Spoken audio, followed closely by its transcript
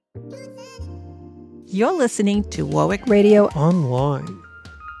You're listening to Warwick Radio Online.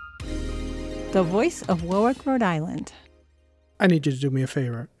 the voice of Warwick, Rhode Island. I need you to do me a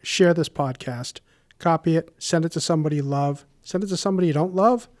favor. Share this podcast. Copy it. Send it to somebody you love. Send it to somebody you don't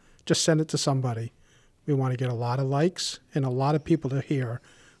love. Just send it to somebody. We want to get a lot of likes and a lot of people to hear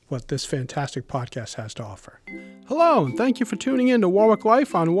what this fantastic podcast has to offer. Hello, and thank you for tuning in to Warwick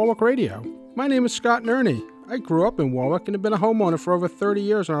Life on Warwick Radio. My name is Scott Nerney. I grew up in Warwick and have been a homeowner for over 30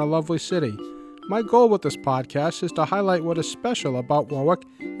 years in our lovely city. My goal with this podcast is to highlight what is special about Warwick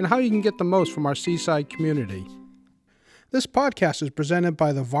and how you can get the most from our seaside community. This podcast is presented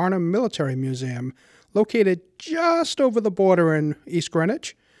by the Varnum Military Museum, located just over the border in East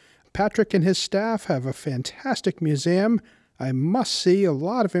Greenwich. Patrick and his staff have a fantastic museum. I must see a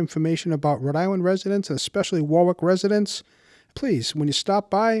lot of information about Rhode Island residents, especially Warwick residents. Please, when you stop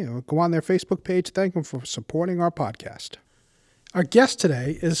by or go on their Facebook page, thank them for supporting our podcast. Our guest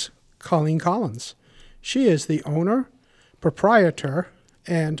today is Colleen Collins. She is the owner, proprietor,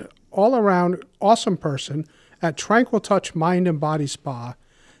 and all-around awesome person at Tranquil Touch Mind and Body Spa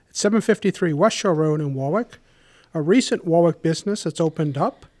at 753 West Shore Road in Warwick, a recent Warwick business that's opened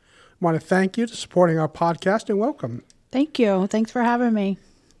up. I want to thank you for supporting our podcast and welcome. Thank you. Thanks for having me.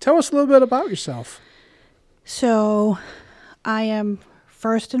 Tell us a little bit about yourself. So, I am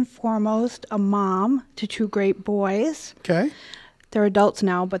first and foremost a mom to two great boys. Okay. They're adults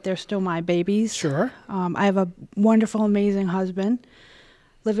now, but they're still my babies. Sure. I have a wonderful, amazing husband.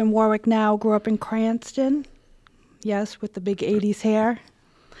 Live in Warwick now, grew up in Cranston. Yes, with the big 80s hair.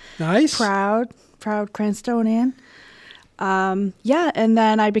 Nice. Proud Cranstonian. And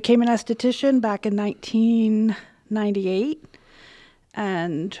then I became an esthetician back in 1998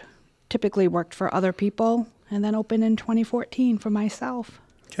 and typically worked for other people and then opened in 2014 for myself.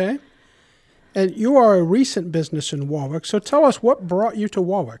 Okay. And you are a recent business in Warwick, so tell us what brought you to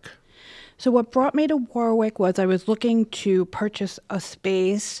Warwick. So what brought me to Warwick was I was looking to purchase a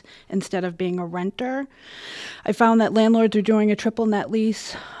space instead of being a renter. I found that landlords are doing a triple net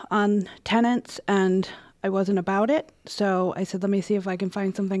lease on tenants, and I wasn't about it. So I said, let me see if I can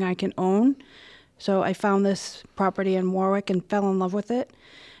find something I can own. So I found this property in Warwick and fell in love with it.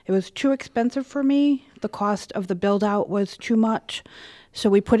 It was too expensive for me. The cost of the build out was too much. So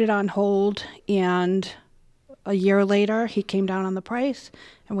we put it on hold, and a year later he came down on the price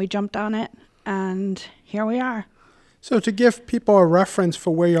and we jumped on it, and here we are. So to give people a reference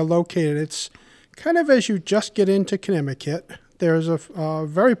for where you're located, it's kind of as you just get into Conimicut. There's a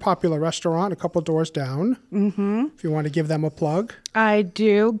very popular restaurant a couple doors down, if you want to give them a plug. I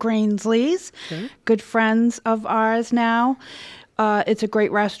do. Grainsley's, Okay. Good friends of ours now. It's a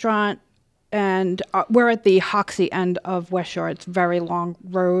great restaurant, and we're at the Hoxie end of West Shore. It's a very long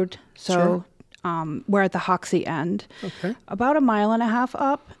road, so we're at the Hoxie end. Okay. About a mile and a half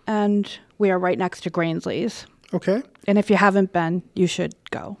up, and we are right next to Grainsley's. Okay. And if you haven't been, you should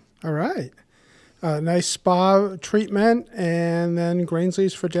go. All right. Nice spa treatment and then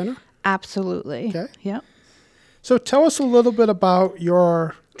Grainsley's for dinner. Absolutely. Okay. Yep. So tell us a little bit about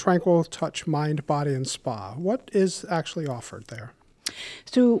your Tranquil Touch Mind, Body, and Spa. What is actually offered there?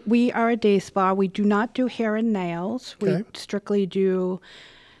 So we are a day spa. We do not do hair and nails. Okay. We strictly do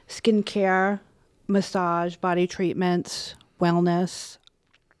skincare, massage, body treatments, wellness.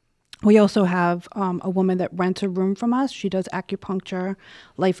 We also have a woman that rents a room from us. She does acupuncture,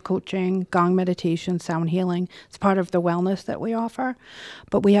 life coaching, gong meditation, sound healing. It's part of the wellness that we offer.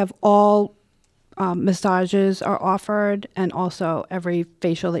 But we have all massages are offered, and also every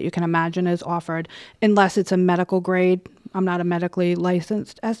facial that you can imagine is offered, unless it's a medical grade. I'm not a medically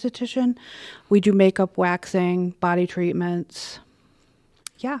licensed esthetician. We do makeup, waxing, body treatments.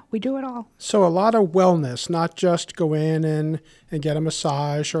 Yeah, we do it all. So a lot of wellness, not just go in and get a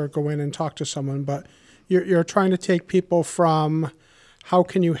massage or go in and talk to someone, but you're trying to take people from how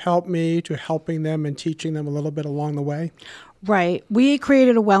can you help me to helping them and teaching them a little bit along the way. Right. We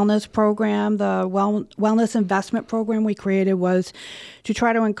created a wellness program. The wellness investment program we created was to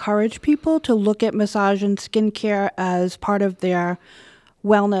try to encourage people to look at massage and skincare as part of their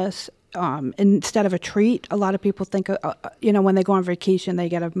wellness instead of a treat. A lot of people think, when they go on vacation, they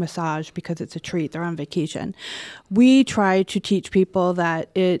get a massage because it's a treat. They're on vacation. We try to teach people that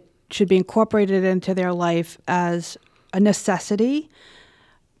it should be incorporated into their life as a necessity.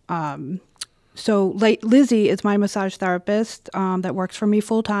 So Lizzie is my massage therapist that works for me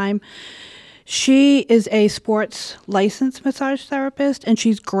full time. She is a sports licensed massage therapist, and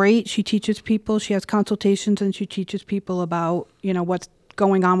she's great. She teaches people. She has consultations, and she teaches people about, what's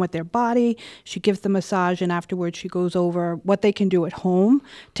going on with their body. She gives the massage, and afterwards she goes over what they can do at home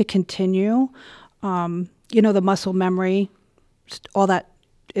to continue. The muscle memory, all that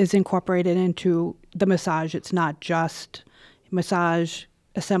is incorporated into the massage. It's not just massage,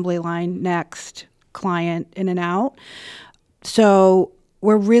 assembly line, next, client, in and out. So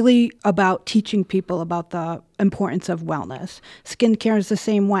we're really about teaching people about the importance of wellness. Skincare is the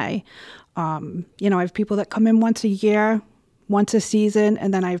same way. I have people that come in once a year, once a season,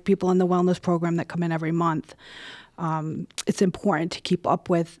 and then I have people in the wellness program that come in every month. It's important to keep up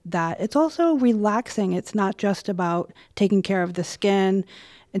with that. It's also relaxing. It's not just about taking care of the skin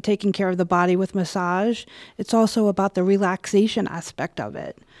and taking care of the body with massage. It's also about the relaxation aspect of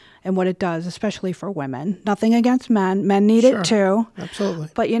it and what it does, especially for women. Nothing against men. Men need it too. Absolutely.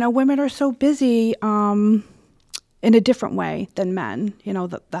 But, women are so busy in a different way than men.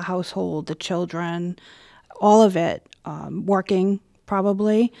 The household, the children, all of it, working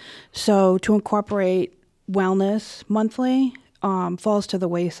probably. So to incorporate wellness monthly falls to the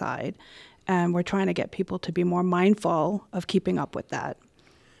wayside. And we're trying to get people to be more mindful of keeping up with that.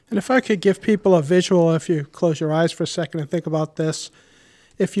 And if I could give people a visual, if you close your eyes for a second and think about this,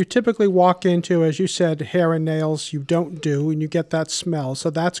 if you typically walk into, as you said, hair and nails, you don't do, and you get that smell, so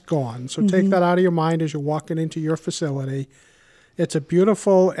that's gone. So take that out of your mind as you're walking into your facility. It's a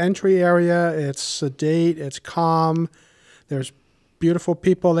beautiful entry area. It's sedate. It's calm. There's beautiful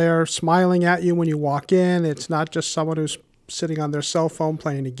people there smiling at you when you walk in. It's not just someone who's sitting on their cell phone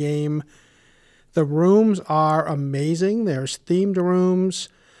playing a game. The rooms are amazing. There's themed rooms.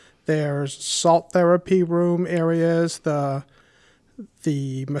 There's salt therapy room areas.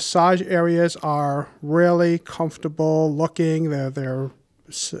 The massage areas are really comfortable looking. They're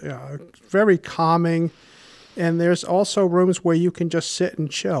very calming. And there's also rooms where you can just sit and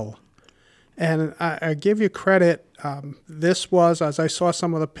chill. And I give you credit. This was, as I saw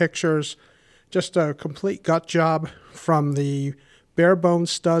some of the pictures, just a complete gut job from the bare bone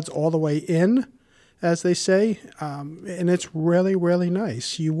studs all the way in, as they say. And it's really, really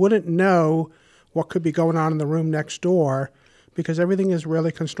nice. You wouldn't know what could be going on in the room next door because everything is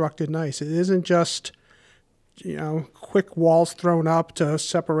really constructed nice. It isn't just, quick walls thrown up to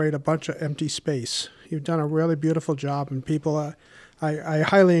separate a bunch of empty space. You've done a really beautiful job, and people, I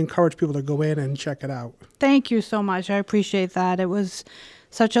highly encourage people to go in and check it out. Thank you so much. I appreciate that. It was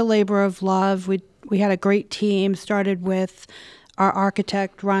such a labor of love. We had a great team, started with our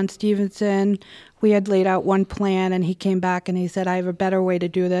architect, Ron Stevenson. We had laid out one plan, and he came back and he said, I have a better way to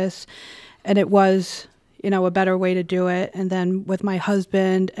do this. And it was, a better way to do it. And then with my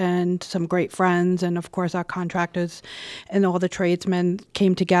husband and some great friends, and of course our contractors and all the tradesmen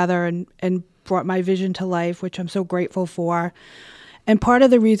came together and brought my vision to life, which I'm so grateful for. And part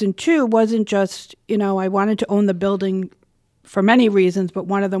of the reason, too, wasn't just, I wanted to own the building for many reasons, but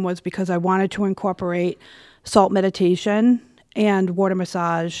one of them was because I wanted to incorporate salt meditation and water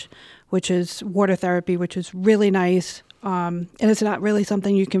massage, which is water therapy, which is really nice. And it's not really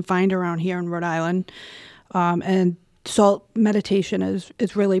something you can find around here in Rhode Island. And salt meditation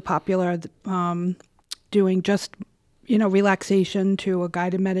is really popular, doing just, relaxation to a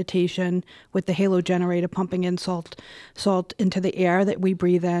guided meditation with the halo generator pumping in salt into the air that we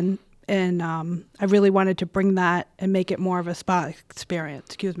breathe in. And I really wanted to bring that and make it more of a spa experience.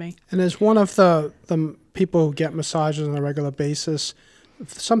 Excuse me. And as one of the people who get massages on a regular basis,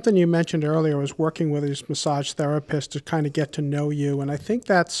 something you mentioned earlier was working with these massage therapists to kind of get to know you. And I think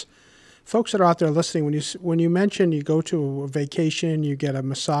that's, folks that are out there listening, when you mention you go to a vacation, you get a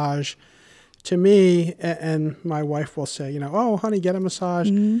massage, to me, and my wife will say, oh, honey, get a massage.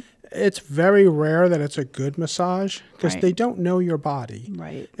 Mm-hmm. It's very rare that it's a good massage because they don't know your body.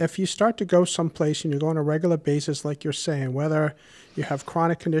 Right. If you start to go someplace and you go on a regular basis, like you're saying, whether you have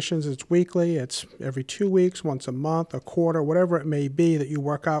chronic conditions, it's weekly, it's every 2 weeks, once a month, a quarter, whatever it may be that you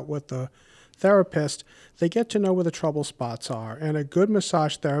work out with the therapist, they get to know where the trouble spots are. And a good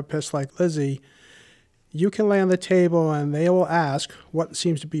massage therapist like Lizzie, you can lay on the table and they will ask what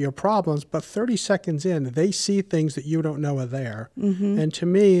seems to be your problems, but 30 seconds in, they see things that you don't know are there. Mm-hmm. And to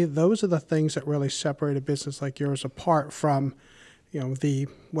me, those are the things that really separate a business like yours apart from, the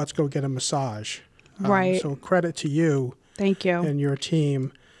let's go get a massage. Right. So credit to you. Thank you. And your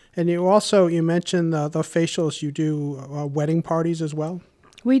team. And you mentioned the facials, you do wedding parties as well?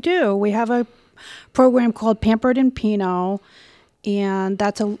 We do. We have a program called Pampered and Pinot, and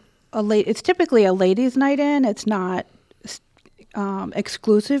that's it's typically a ladies' night in. It's not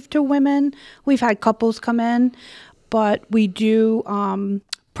exclusive to women. We've had couples come in, but we do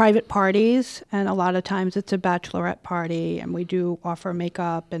private parties, and a lot of times it's a bachelorette party, and we do offer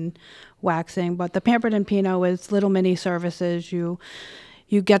makeup and waxing. But the Pampered and Pinot is little mini services. You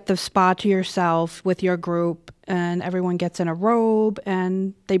you get the spa to yourself with your group, and everyone gets in a robe,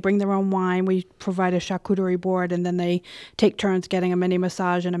 and they bring their own wine. We provide a charcuterie board, and then they take turns getting a mini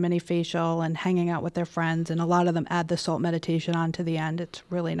massage and a mini facial and hanging out with their friends. And a lot of them add the salt meditation on to the end. It's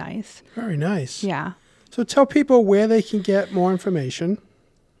really nice. Very nice. Yeah. So tell people where they can get more information.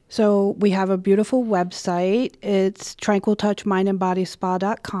 So we have a beautiful website. It's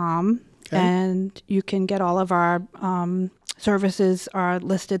tranquiltouchmindandbodyspa.com. Okay. And you can get all of our services are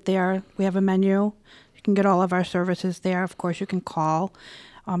listed there. We have a menu. You can get all of our services there. Of course, you can call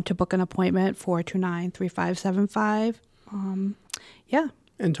to book an appointment, 429-3575. Yeah.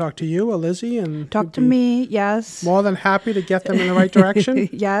 And talk to you or Lizzie. And Talk to me, yes. More than happy to get them in the right direction.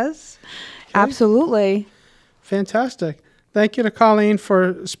 Yes, absolutely. Fantastic. Thank you to Colleen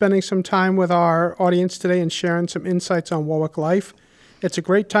for spending some time with our audience today and sharing some insights on Warwick life. It's a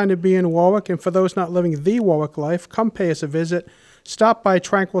great time to be in Warwick, and for those not living the Warwick life, come pay us a visit. Stop by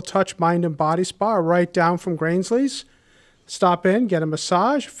Tranquil Touch Mind and Body Spa right down from Grainsley's. Stop in, get a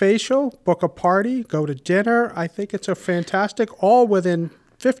massage, facial, book a party, go to dinner. I think it's a fantastic, all within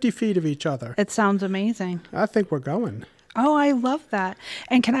 50 feet of each other. It sounds amazing. I think we're going. Oh, I love that.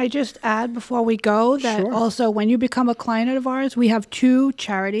 And can I just add before we go that Sure. Also when you become a client of ours, we have 2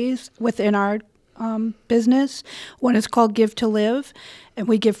 charities within our business. One is called Give to Live, and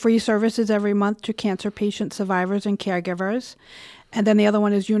we give free services every month to cancer patient survivors and caregivers. And then the other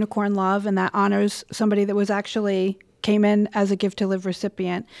one is Unicorn Love, and that honors somebody that was actually came in as a Give to Live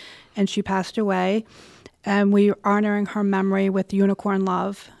recipient, and she passed away. And we're honoring her memory with Unicorn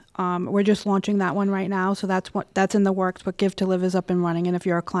Love. We're just launching that one right now, so that's in the works. But Give to Live is up and running, and if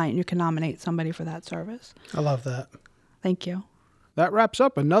you're a client, you can nominate somebody for that service. I love that. Thank you. That wraps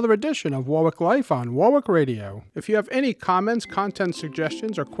up another edition of Warwick Life on Warwick Radio. If you have any comments, content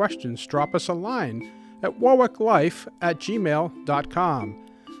suggestions, or questions, drop us a line at warwicklife@gmail.com.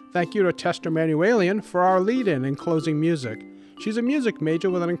 Thank you to Tester Manuelian for our lead-in and closing music. She's a music major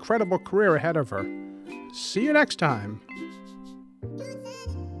with an incredible career ahead of her. See you next time.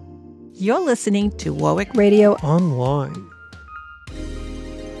 You're listening to Warwick Radio Online.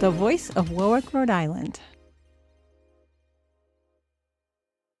 the voice of Warwick, Rhode Island.